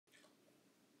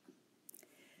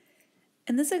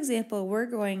In this example, we're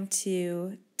going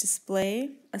to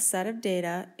display a set of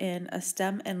data in a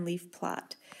stem and leaf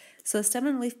plot. So a stem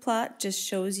and leaf plot just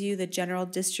shows you the general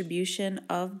distribution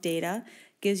of data,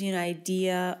 gives you an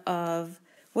idea of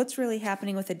what's really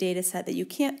happening with a data set that you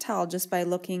can't tell just by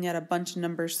looking at a bunch of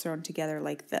numbers thrown together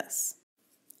like this.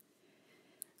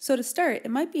 So to start, it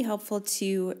might be helpful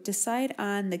to decide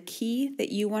on the key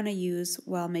that you want to use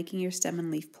while making your stem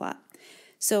and leaf plot.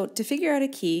 So to figure out a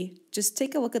key, just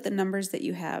take a look at the numbers that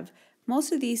you have.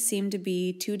 Most of these seem to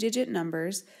be two-digit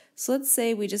numbers, so let's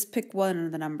say we just pick one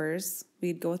of the numbers.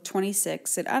 We'd go with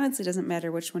 26. It honestly doesn't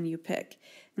matter which one you pick.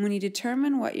 And when you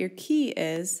determine what your key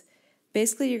is,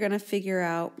 basically you're going to figure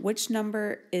out which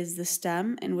number is the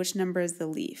stem and which number is the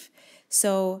leaf.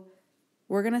 So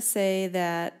we're going to say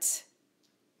that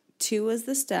 2 is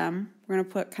the stem, we're going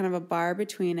to put kind of a bar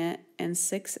between it, and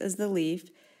 6 is the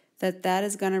leaf, that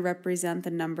is going to represent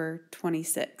the number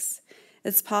 26.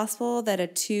 It's possible that a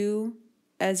 2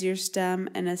 as your stem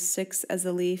and a 6 as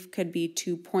a leaf could be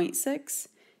 2.6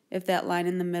 if that line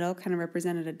in the middle kind of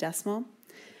represented a decimal.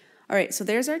 All right, so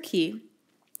there's our key.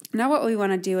 Now what we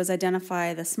want to do is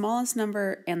identify the smallest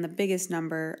number and the biggest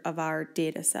number of our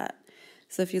data set.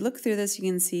 So if you look through this, you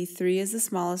can see 3 is the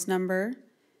smallest number,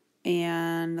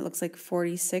 and it looks like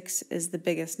 46 is the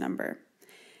biggest number.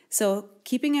 So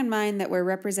keeping in mind that we're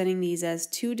representing these as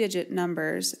two-digit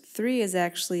numbers, 3 is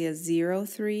actually a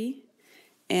 03,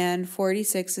 and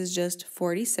 46 is just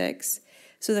 46.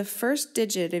 So the first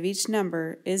digit of each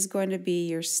number is going to be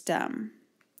your stem.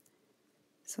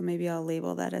 So maybe I'll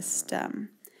label that as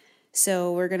stem.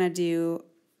 So we're going to do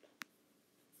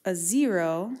a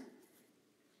 0,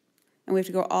 and we have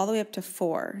to go all the way up to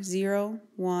 4. 0,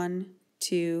 1,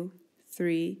 2,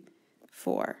 3,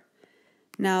 4.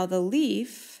 Now the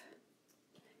leaf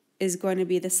is going to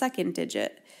be the second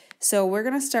digit. So we're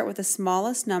going to start with the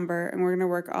smallest number and we're going to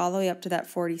work all the way up to that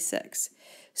 46.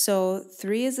 So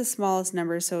 3 is the smallest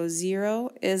number, so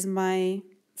 0 is my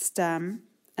stem,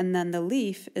 and then the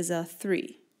leaf is a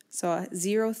 3. So a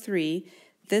 0, 3,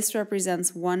 this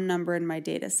represents one number in my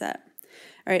data set.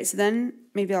 All right, so then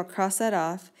maybe I'll cross that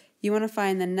off. You want to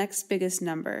find the next biggest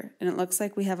number, and it looks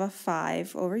like we have a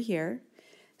 5 over here.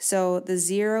 So the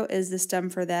 0 is the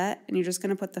stem for that, and you're just going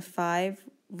to put the 5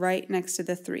 right next to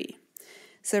the 3.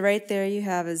 So right there you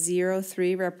have a 0,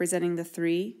 3 representing the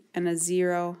 3, and a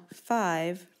 0,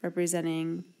 5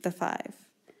 representing the 5.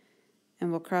 And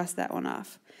we'll cross that one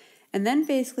off. And then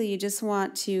basically you just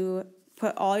want to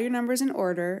put all your numbers in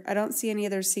order. I don't see any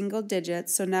other single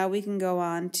digits, so now we can go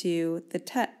on to the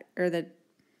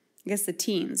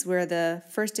teens, where the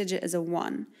first digit is a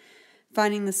 1.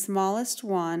 Finding the smallest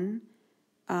one,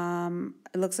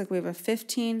 it looks like we have a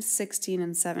 15, 16,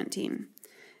 and 17.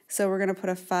 So we're going to put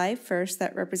a 5 first.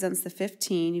 That represents the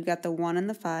 15. You've got the 1 and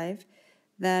the 5,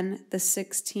 then the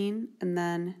 16, and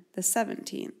then the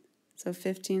 17. So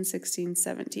 15, 16,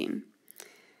 17.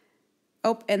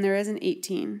 Oh, and there is an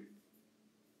 18.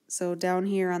 So down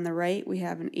here on the right, we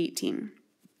have an 18.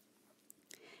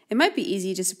 It might be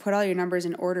easy just to put all your numbers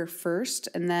in order first,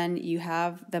 and then you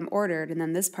have them ordered, and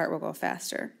then this part will go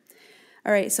faster.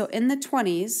 All right, so in the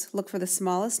 20s, look for the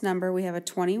smallest number. We have a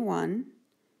 21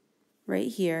 right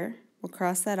here. We'll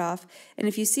cross that off. And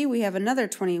if you see, we have another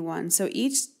 21. So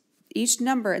each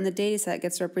number in the data set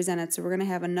gets represented. So we're going to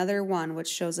have another 1, which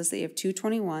shows us that you have two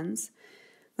 21s.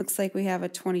 Looks like we have a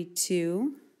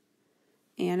 22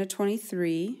 and a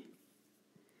 23.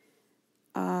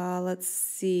 Let's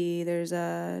see, there's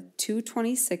two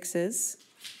 26s.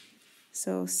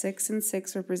 So 6 and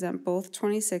 6 represent both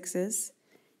 26s.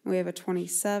 We have a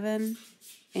 27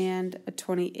 and a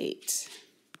 28.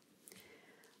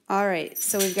 All right,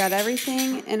 so we've got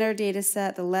everything in our data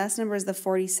set. The last number is the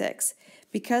 46.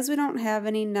 Because we don't have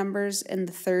any numbers in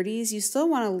the 30s, you still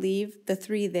want to leave the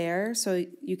 3 there so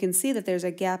you can see that there's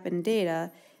a gap in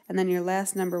data, and then your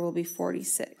last number will be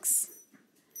 46.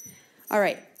 All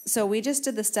right, so we just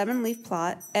did the stem and leaf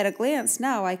plot. At a glance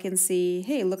now I can see,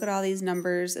 hey, look at all these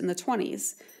numbers in the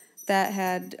 20s that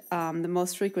had the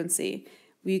most frequency.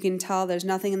 You can tell there's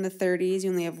nothing in the 30s.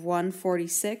 You only have one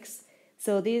 46.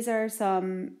 So these are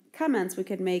some comments we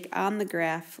could make on the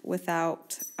graph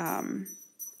without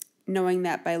knowing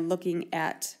that by looking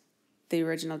at the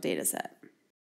original data set.